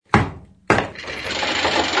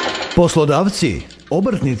Poslodavci,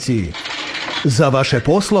 obrtnici, za vaše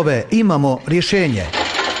poslove imamo rješenje.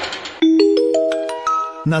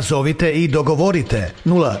 Nazovite i dogovorite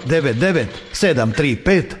 099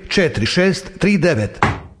 735 4639.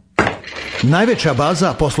 Najveća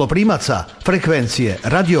baza posloprimaca frekvencije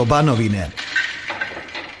Radio Banovine.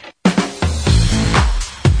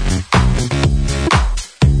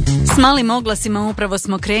 S malim oglasima upravo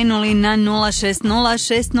smo krenuli na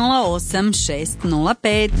 060 608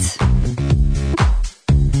 605.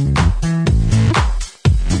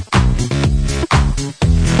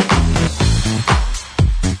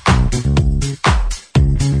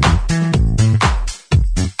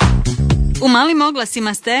 U malim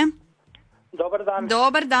oglasima ste? Dobar dan.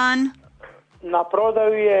 Dobar dan. Na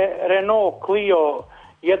prodaju je Renault Clio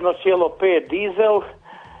 1,5 dizel,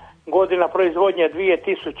 godina proizvodnje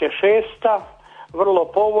 2006.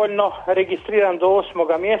 Vrlo povoljno, registriran do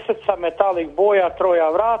 8. mjeseca, metalik boja,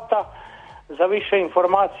 3 vrata. Za više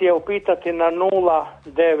informacije upitati na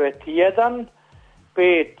 091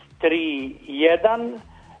 531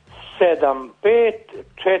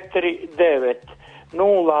 7549.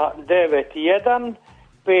 091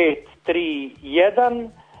 531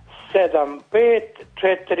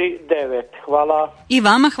 7549. Hvala. I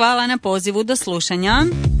vama hvala na pozivu, do slušanja.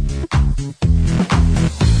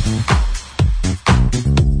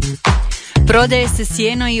 Prodaje se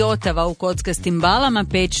sjeno i otava u kockastim balama,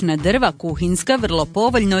 pečna drva, kuhinska, vrlo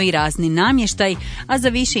povoljno i razni namještaj, a za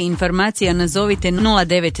više informacija nazovite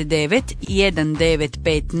 099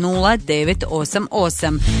 1950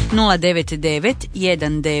 988 099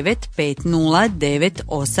 1950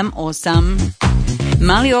 988.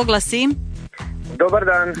 Mali oglasi. Dobar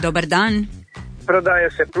dan. Dobar dan.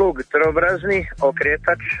 Prodaje se plug trobrazni,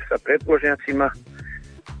 okretač sa pretvožnjacima,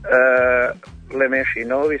 lemeši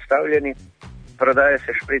novi stavljeni. Prodaje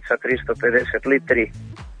se šprica 350 litri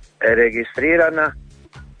registrirana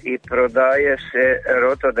i prodaje se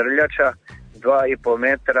rotodrljača 2,5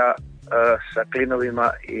 metra sa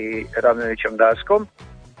klinovima i ravnovićom daskom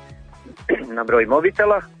na broj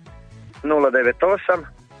mobitela 098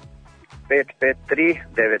 553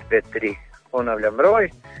 953. Ponavljam broj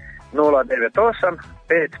 098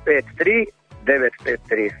 553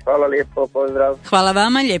 953. Hvala lijepo, pozdrav. Hvala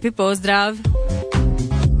vama, lijepi pozdrav.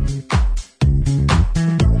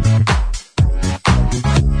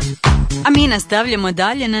 A mi nastavljamo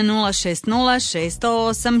dalje na 060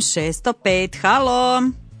 608 605. Halo.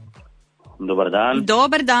 Dobar dan.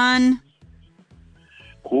 Dobar dan.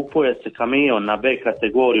 Kupuje se kamion na B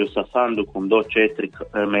kategoriju sa sandukom do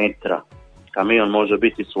 4 metra. Kamion može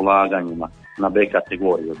biti s ulaganjima na B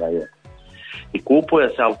kategoriju da je. I kupuje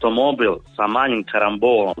se automobil sa manjim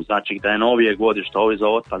karambolom, znači da je novije godište, ovi za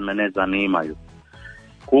otpad me ne zanimaju.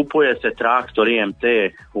 Kupuje se traktor IMT,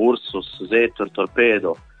 Ursus, Zetor,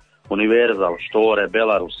 Torpedo, Universal, Štore,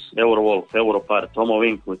 Belarus, Eurowolf, Europar, Tomo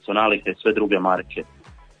Vinković, Sonalika i sve druge marke.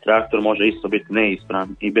 Traktor može isto biti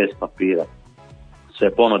neispravan i bez papira.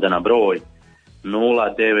 Sve ponude na broj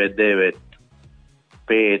 099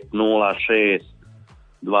 506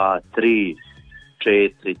 23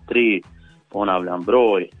 43. Ponavljam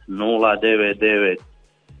broj 099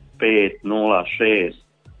 506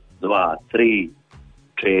 23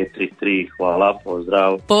 43. Hvala,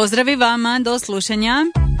 pozdrav. Pozdravi vama, do slušanja.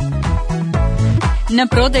 Na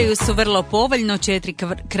prodaju su vrlo povoljno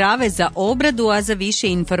 4 krave za obradu, a za više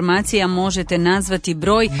informacija možete nazvati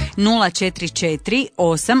broj 044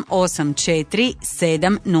 884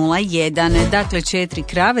 701. Dakle, 4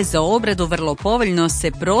 krave za obradu vrlo povoljno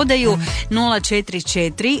se prodaju.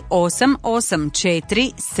 044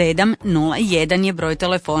 884 701 je broj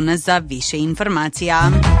telefona za više informacija.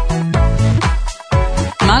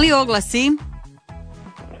 Mali oglasi.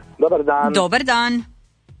 Dobar dan. Dobar dan.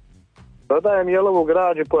 Prodajem jelovu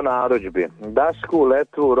građu po narudžbi, dasku,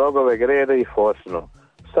 letvu, rogove, grede i fosnu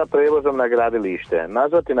sa prevozom na gradilište.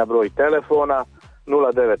 Nazvati na broj telefona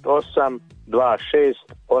 098 26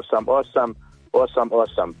 88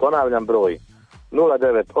 88. Ponavljam broj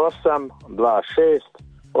 098 26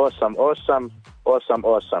 88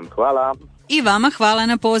 88. Hvala. I vama hvala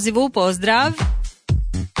na pozivu, pozdrav.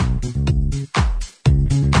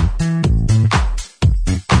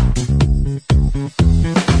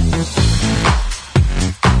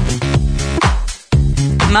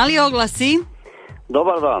 Mali oglasi.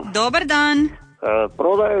 Dobar dan. Dobar dan.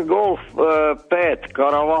 Prodaje Golf 5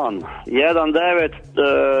 Karavan 1.9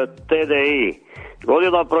 TDI.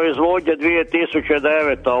 Godina proizvodnje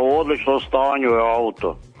 2009. U odličnom stanju je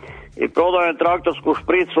auto. I prodajem traktorsku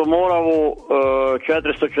špricu Moravu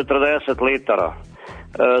 440 litara.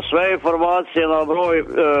 Sve informacije na broj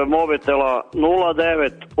mobitela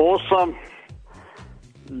 098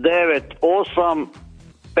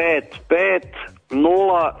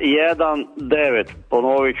 19855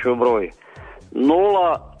 ponovit ću broj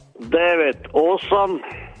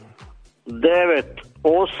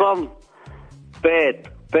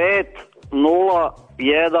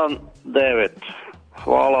 0985855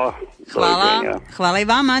 Hvala. Hvala i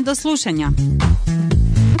vama, do slušanja.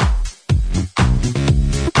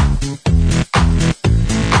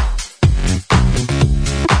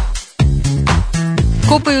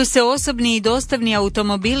 Kupuju se osobni i dostavni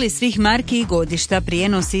automobili svih marki i godišta.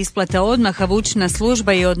 Prijenos i isplata odmah, a vučna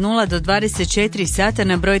služba je od 0 do 24 sata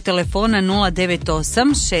na broj telefona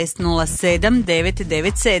 098 607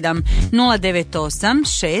 997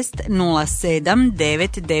 098 607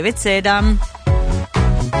 997.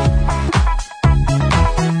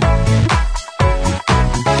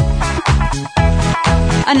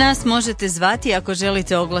 A nas možete zvati ako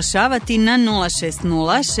želite oglašavati na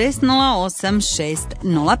 060 608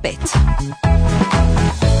 605.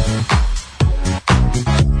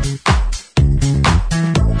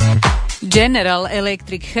 General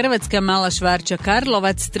Electric Hrvatska Mala Švarća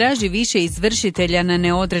Karlovac traži više izvršitelja na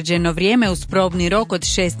neodređeno vrijeme uz probni rok od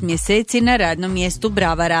 6 mjeseci na radnom mjestu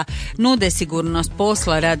bravara. Nude sigurnost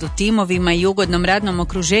posla, rad u timovima i ugodnom radnom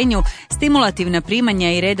okruženju, stimulativna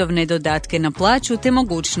primanja i redovne dodatke na plaću te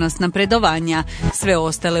mogućnost napredovanja. Sve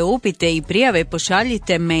ostale upite i prijave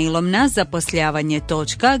pošaljite mailom na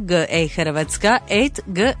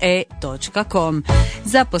zaposljavanje.gehrvatska@ge.com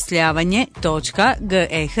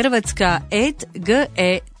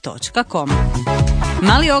zaposljavanje.gehrvatska@ge.com.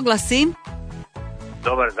 Mali oglasi.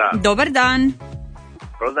 Dobar dan. Dobar dan.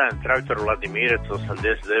 Prodajem traktor Vladimirec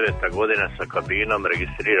 89. godina sa kabinom,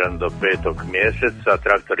 registriran do 5. mjeseca.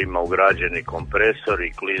 Traktor ima ugrađeni kompresor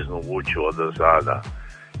i kliznu vuču odozada.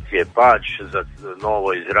 Cijepač novo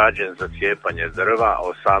izrađen za cijepanje drva,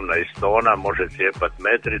 18 tona, može cijepat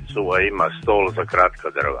metricu, a ima stol za kratka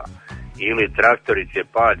drva. Ili traktor i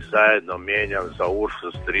cijepač zajedno mijenjam za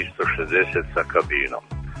Ursus 360 sa kabinom.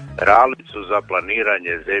 Ralicu za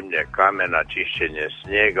planiranje zemlje, kamena, čišćenje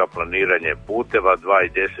snijega, planiranje puteva,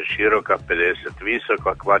 2,10 široka, 50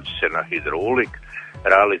 visoka, kvači se na hidroulik.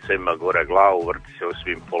 Ralica ima gore glavu, vrti se u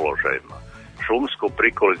svim položajima. Šumsku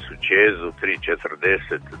prikolicu Čezu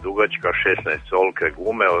 3,40, dugačka 16 solke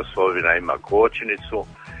gume, osovina ima kočnicu.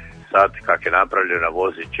 Sad kak je napravljena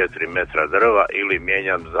vozi 4 metra drva ili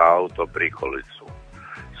mijenjam za auto prikolicu.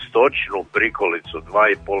 Stočnu prikolicu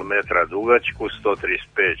 2,5 metra dugačku,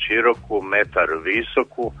 135 široku, metar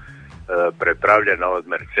visoku, prepravljena od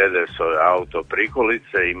Mercedesove auto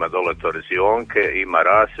prikolice, ima dole torzionke, ima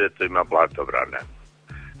rasvjetu, ima blatobrane.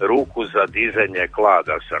 Ruku za dizanje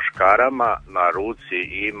klada sa škarama, na ruci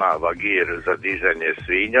ima vagir za dizanje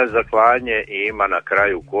svinja za klanje i ima na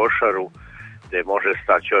kraju košaru gdje može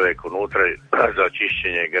stati čovjek unutra za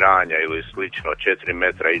čišćenje granja ili slično, 4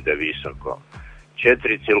 metra ide visoko.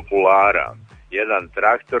 4 cirkulara, jedan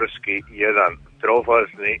traktorski, jedan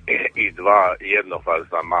trofazni i 2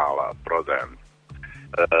 jednofazna mala prodajem.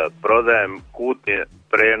 Prodajem kutne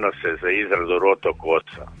prenose za izradu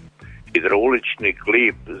rotokosa, hidroulični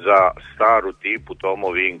klip za staru tipu Tomo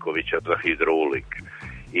Vinkovića za hidroulik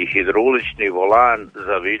i hidroulični volan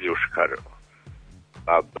za viljuškar.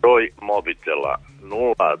 A broj mobitela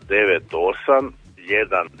 098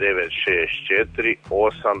 1964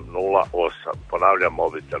 808. Ponavljam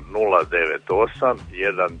mobitel 098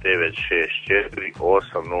 1964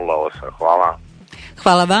 808. Hvala.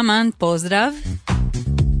 Hvala vama, pozdrav.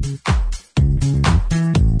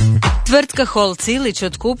 Tvrtka Holc Ilić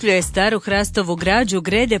otkupljuje staru hrastovu građu,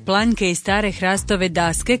 grede, planjke i stare hrastove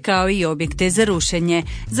daske kao i objekte za rušenje.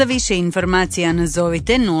 Za više informacija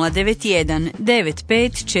nazovite 091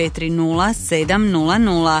 9540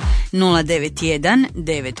 700 091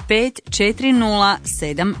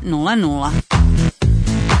 9540 700.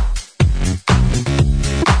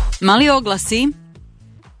 Mali oglasi.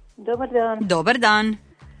 Dobar dan. Dobar dan.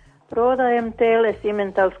 Prodajem tele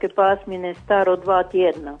simentalske pasmine staro 2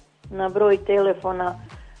 tjedna. Na broj telefona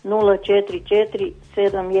 044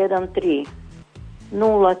 713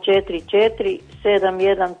 044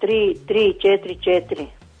 713 344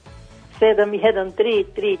 713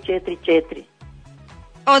 344.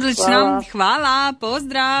 Odlično, hvala,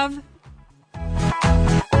 pozdrav.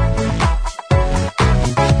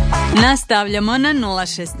 Nastavljamo na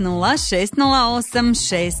 060 608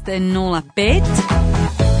 605.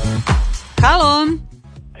 Halo.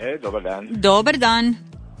 Dobar dan. Dobar dan.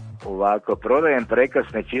 Ovako, prodajem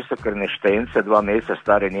prekrasne čistokrvne štence 2 mjeseca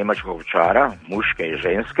stare njemačkog ovčara, muške i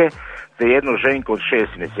ženske, te jednu ženku od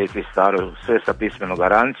 6 mjeseci staru, sve sa pismenom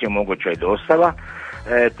garancijom, moguća je dostava.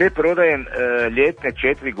 Te prodajem ljetne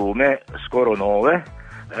 4 gume, skoro nove,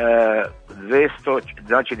 200,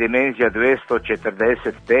 znači dimenzija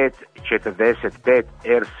 245 45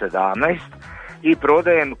 R17 i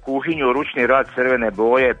prodajem kuhinju ručni rad crvene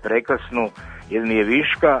boje, prekrasnu jer mi je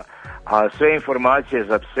viška, a sve informacije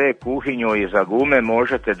za pse, kuhinju i za gume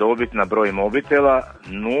možete dobiti na broj mobitela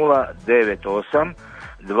 098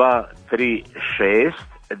 236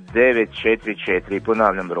 944,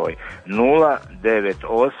 ponavljam broj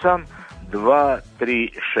 098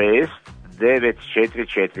 236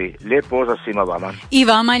 944. Lijep pozdrav svima vama. I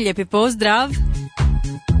vama lijepi pozdrav.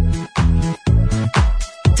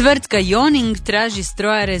 Tvrtka Joning traži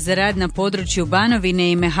strojare za rad na području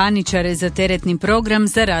Banovine i mehaničare za teretni program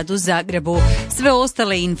za rad u Zagrebu. Sve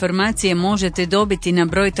ostale informacije možete dobiti na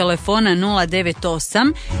broj telefona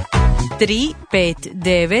 098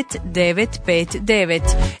 359 959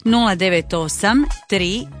 098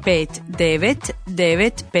 359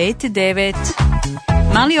 959.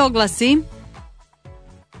 Mali oglasi.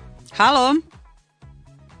 Halo.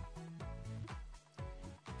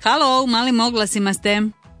 Halo, u malim oglasima ste.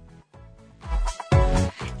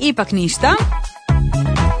 Ipak ništa.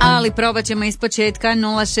 Ali probat ćemo iz početka.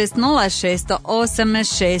 060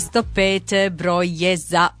 608 605 broj je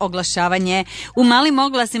za oglašavanje. U malim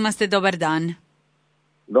oglasima ste, dobar dan.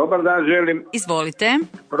 Dobar dan želim. Izvolite.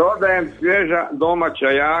 Prodajem svježa domaća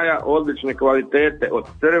jaja odlične kvalitete od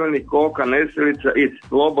crvenih koka nesilica iz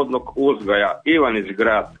slobodnog uzgoja. Ivanić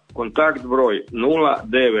grad. Kontakt broj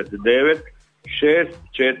 099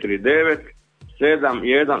 649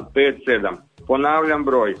 7157. Ponavljam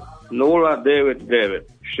broj 099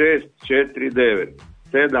 649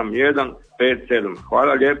 7157.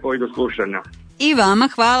 Hvala lijepo i do slušanja. I vama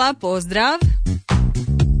hvala, pozdrav.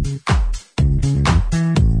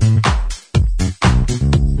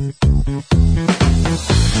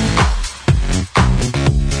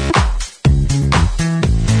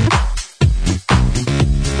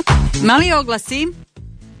 Mali oglasi.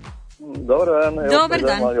 Dobar dan. Dobar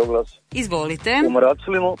dan. Mali oglas. Izvolite.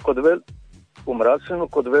 U Mraclinu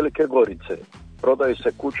kod Velike Gorice prodaje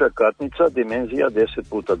se kuća katnica dimenzija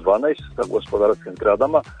 10x12 sa gospodarskim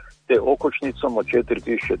zgradama te okočnicom od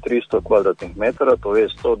 4300 kvadratnih metara, to je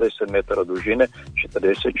 110 metara dužine,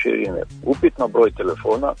 40 širine. Upitno broj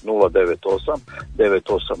telefona 098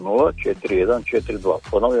 980 4142.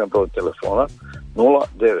 Ponavljam broj telefona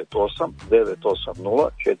 098 980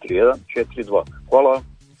 4142. Hvala.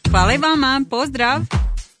 Hvala i vama, pozdrav.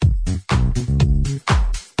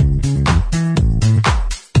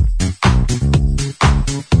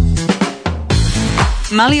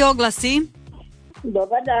 Mali oglasi.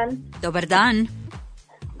 Dobar dan. Dobar dan.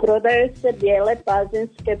 Prodaju se bijele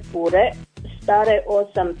pazinske pure, stare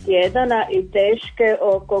 8 tjedana i teške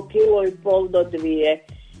oko 1,5 do 2.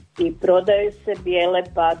 I prodaju se bijele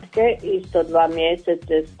patke, isto 2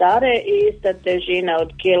 mjeseca stare i ista težina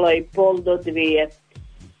od 1,5 do 2.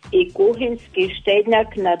 I kuhinski štednjak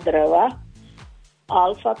na drva,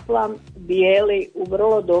 alfaplam, bijeli u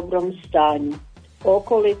vrlo dobrom stanju.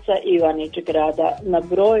 Okolica Ivanić grada na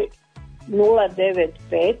broj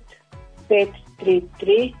 095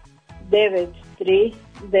 533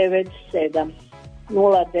 9397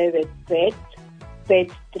 095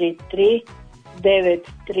 533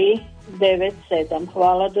 9397.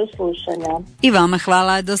 Hvala, do slušanja. I vama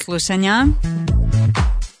hvala, do slušanja.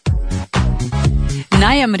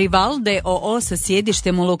 Najam Rival d.o.o. sa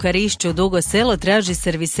sjedištem u Lukarišću Dugo Selo traži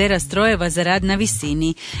servisera strojeva za rad na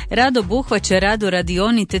visini. Rad obuhvaća rad u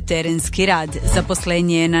radioni te terenski rad.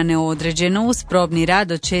 Zaposlenje je na neodređeno uz probni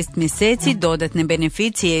rad od 6 mjeseci, dodatne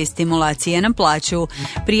beneficije i stimulacije na plaću.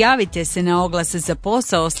 Prijavite se na oglas za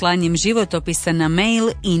posao slanjem životopisa na mail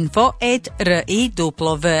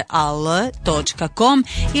info@rival.com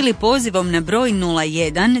ili pozivom na broj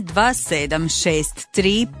 01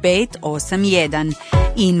 2763 581.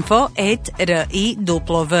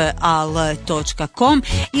 info@rival.com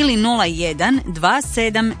ili 01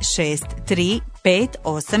 2763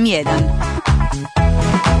 581.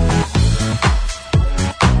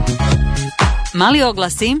 Mali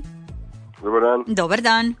oglasi. Dobar dan. Dobar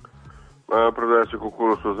dan. Prodaje se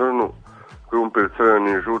kukuruz u zrnu, krumpir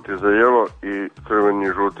crveni i žuti za jelo i crveni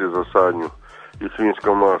i žuti za sadnju i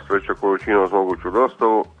svinjska mast, veća količina uz moguću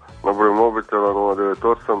dostavu. Na broj mobitela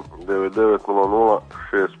 098 9900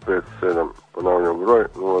 657. Ponavljam broj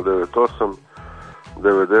 098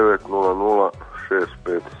 9900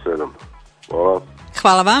 657. Hvala.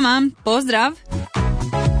 Hvala vama. Pozdrav.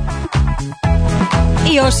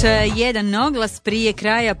 I još jedan oglas prije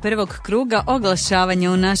kraja prvog kruga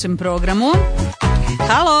oglašavanja u našem programu.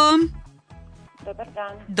 Halo. Dobar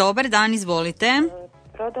dan. Dobar dan, izvolite.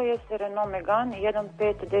 Prodaje se Renault Megane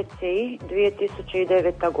 1.5 DCI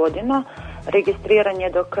 2009. godina Registriran je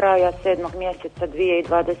do kraja 7. mjeseca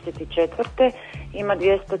 2024. Ima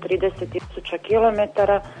 230.000 km,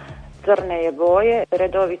 crne je boje,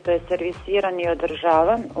 redovito je servisiran i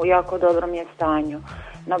održavan, u jako dobrom je stanju.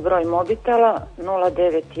 Na broj mobitela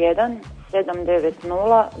 091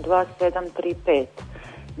 790 2735.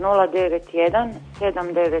 091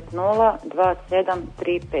 790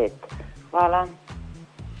 2735. Hvala.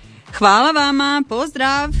 Hvala vama,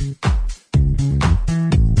 pozdrav!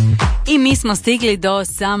 I mi smo stigli do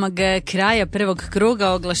samog kraja prvog kruga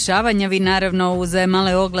oglašavanja. Vi naravno uz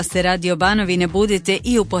male oglase Radio Banovine budete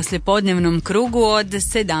i u poslijepodnevnom krugu od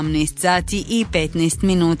 17 sati i 15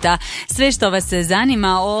 minuta. Sve što vas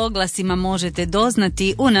zanima o oglasima možete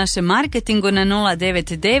doznati u našem marketingu na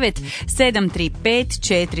 099 735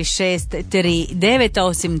 4639. A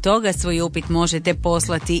osim toga svoj upit možete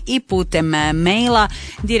poslati i putem maila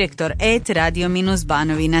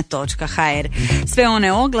direktor@radio-banovina.hr. Sve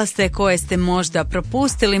one oglase koje ste možda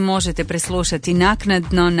propustili možete preslušati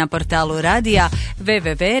naknadno na portalu radija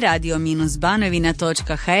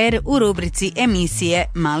www.radio-banovina.hr u rubrici emisije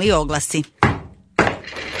Mali oglasi.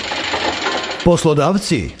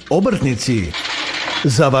 Poslodavci, obrtnici,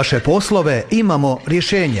 za vaše poslove imamo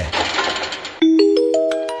rješenje.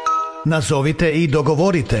 Nazovite i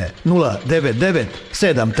dogovorite 099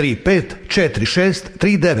 735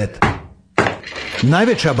 4639.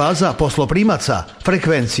 Najveća baza posloprimaca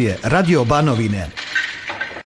frekvencije Radio Banovine.